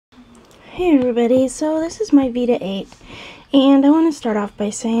Hey everybody, so this is my VEDA 8, and I want to start off by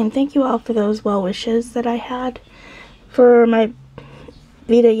saying thank you all for those well wishes that I had for my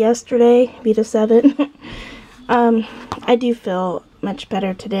VEDA yesterday, VEDA 7. I do feel much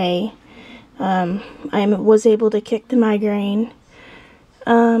better today. I was able to kick the migraine.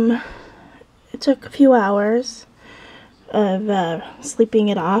 It took a few hours of sleeping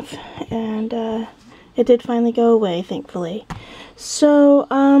it off, and it did finally go away, thankfully. So,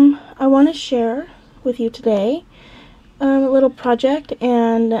 I want to share with you today a little project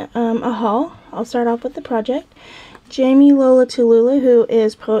and a haul. I'll start off with the project. Jamie Lola Tulula, who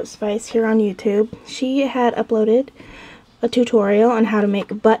is Poet Spice here on YouTube, she had uploaded a tutorial on how to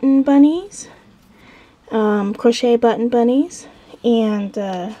make button bunnies, crochet button bunnies, and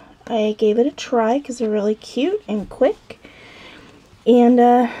I gave it a try because they're really cute and quick. And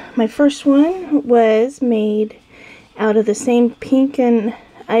my first one was made out of the same pink and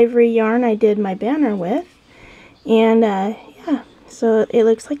ivory yarn I did my banner with. And yeah, so it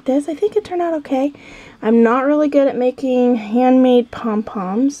looks like this. I think it turned out okay. I'm not really good at making handmade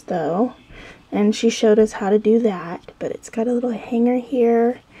pom-poms though, and she showed us how to do that. But it's got a little hanger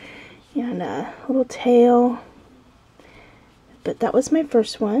here and a little tail. But that was my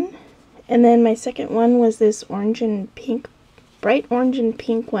first one. And then my second one was this orange and pink, bright orange and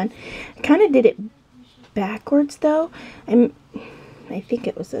pink one. I kind of did it backwards though. I think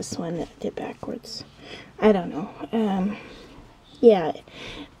it was this one that I did backwards. I don't know. Yeah,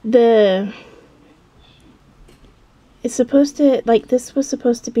 it's supposed to, like, this was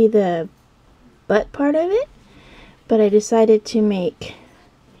supposed to be the butt part of it, but I decided to make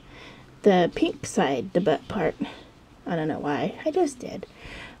the pink side the butt part. I don't know why. I just did.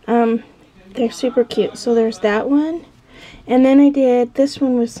 They're super cute. So there's that one. And then I did this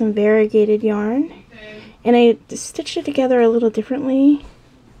one with some variegated yarn. And I stitched it together a little differently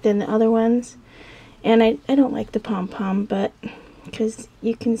than the other ones. And I don't like the pom-pom, but because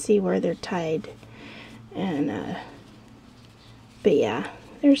you can see where they're tied. And, but yeah,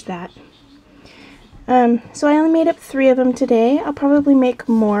 there's that. So I only made up 3 of them today. I'll probably make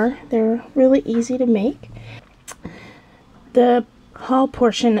more. They're really easy to make. The haul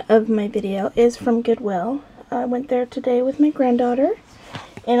portion of my video is from Goodwill. I went there today with my granddaughter,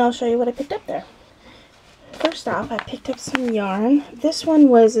 and I'll show you what I picked up there. First off, I picked up some yarn. This one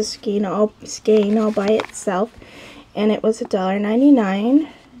was a skein all by itself, and it was $1.99,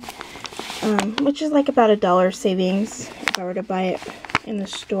 which is like about $1 savings if I were to buy it in the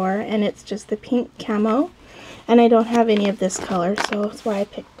store. And it's just the pink camo, and I don't have any of this color, so that's why I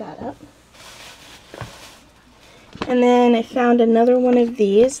picked that up. And then I found another one of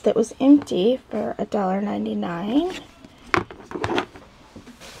these that was empty for $1.99.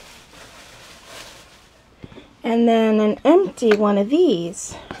 And then an empty one of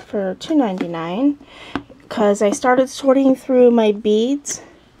these for $2.99, because I started sorting through my beads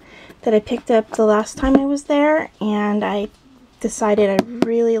that I picked up the last time I was there, and I decided I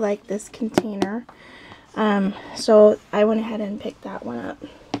really like this container. So I went ahead and picked that one up.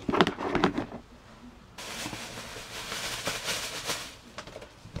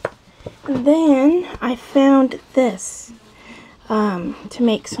 Then I found this to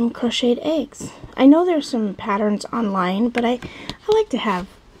make some crocheted eggs. I know there's some patterns online, but I like to have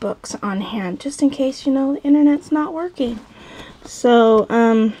books on hand just in case, you know, the internet's not working. So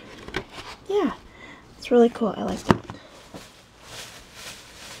yeah, it's really cool. I like that.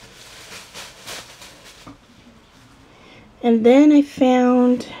 And then I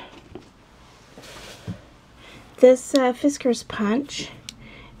found this Fisker's Punch.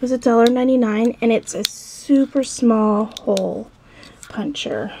 It was $1.99, and it's a super small hole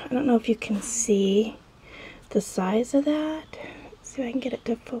puncher. I don't know if you can see the size of that. Let's see if I can get it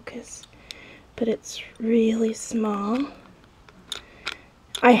to focus. But it's really small.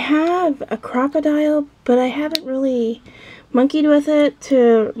 I have a crocodile, but I haven't really monkeyed with it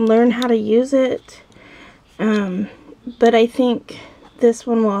to learn how to use it. But I think this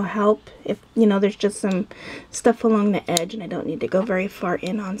one will help if, you know, there's just some stuff along the edge and I don't need to go very far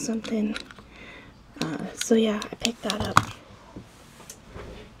in on something. So yeah, I picked that up.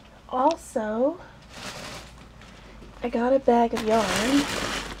 Also, I got a bag of yarn.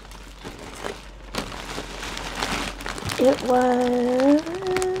 It was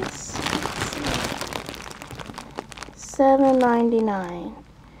 $7.99,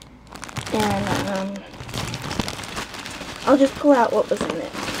 and I'll just pull out what was in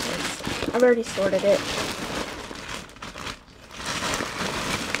it. I've already sorted it.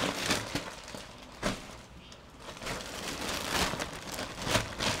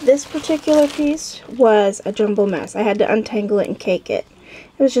 This particular piece was a jumble mess. I had to untangle it and cake it.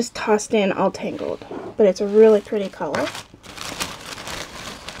 It was just tossed in all tangled, but it's a really pretty color.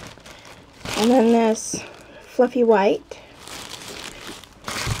 And then this fluffy white.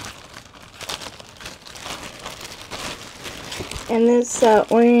 And this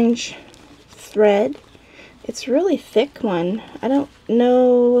orange thread. It's a really thick one. I don't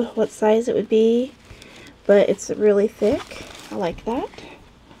know what size it would be, but it's really thick. I like that.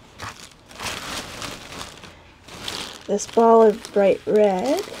 This ball of bright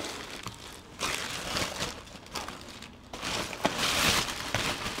red.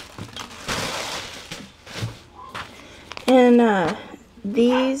 And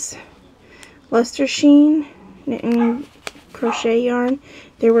these luster sheen knit crochet yarn.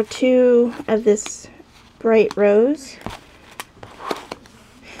 There were 2 of this bright rose.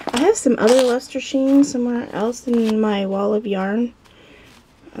 I have some other luster sheen somewhere else in my wall of yarn,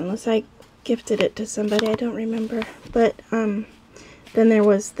 unless I gifted it to somebody, I don't remember. But then there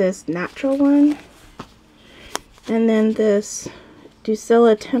was this natural one, and then this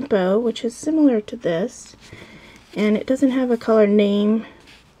Ducella Tempo, which is similar to this, and it doesn't have a color name,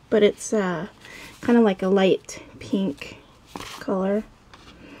 but it's kind of like a light pink color.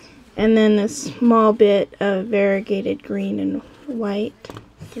 And then this small bit of variegated green and white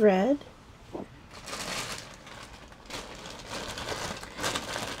thread.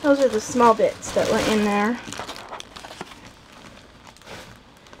 Those are the small bits that went in there.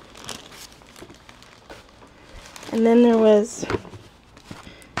 And then there was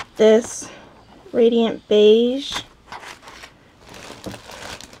this radiant beige.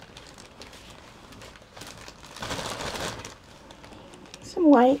 Some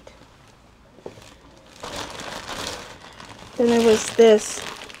white. Then there was this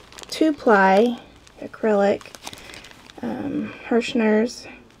 2-ply acrylic Hirschner's.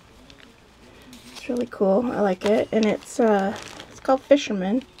 It's really cool. I like it, and it's called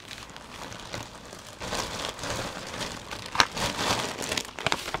Fisherman.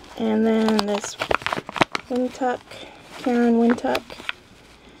 And then this Windtuck, Karen Windtuck,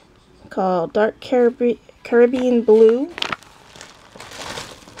 called Dark Caribbean Blue.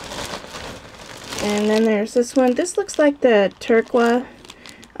 And then there's this one. This looks like the Turquoise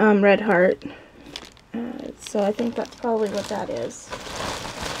Red Heart. So I think that's probably what that is.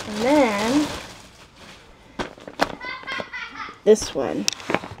 And then this one,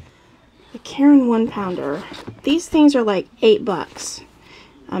 the Karen 1-pounder. These things are like $8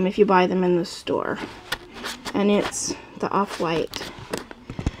 if you buy them in the store. And it's the off-white.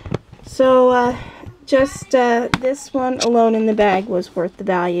 So just this one alone in the bag was worth the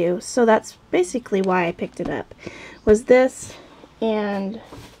value. So that's basically why I picked it up. Was this and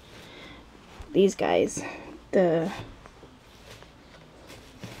these guys. The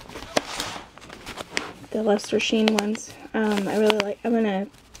luster sheen ones. I really like. I'm gonna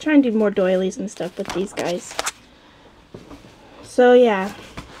try and do more doilies and stuff with these guys. So yeah,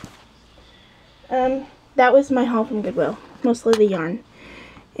 that was my haul from Goodwill. Mostly the yarn,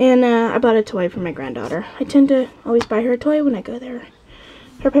 and I bought a toy for my granddaughter. I tend to always buy her a toy when I go there.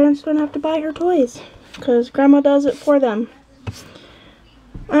 Her parents don't have to buy her toys because Grandma does it for them.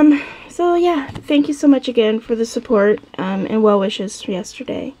 So yeah, thank you so much again for the support and well wishes for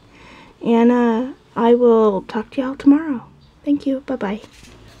yesterday. And I will talk to y'all tomorrow. Thank you. Bye-bye.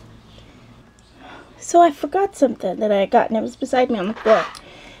 So I forgot something that I got, and it was beside me on the floor.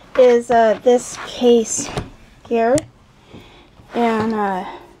 Is this case here. And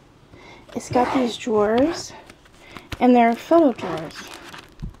it's got these drawers, and they're photo drawers.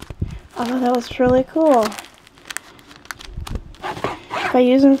 Oh, that was really cool. If I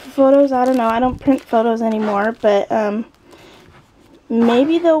use them for photos, I don't know. I don't print photos anymore, but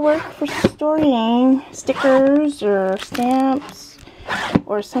maybe they'll work for storing stickers or stamps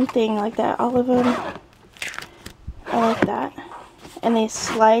or something like that. All of them. I like that. And they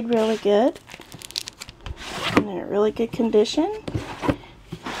slide really good. And they're in really good condition.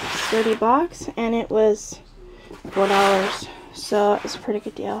 Sturdy box, and it was $4. So it was a pretty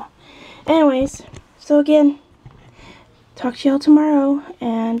good deal. Anyways, so again, talk to y'all tomorrow,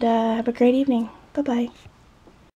 and have a great evening. Bye-bye.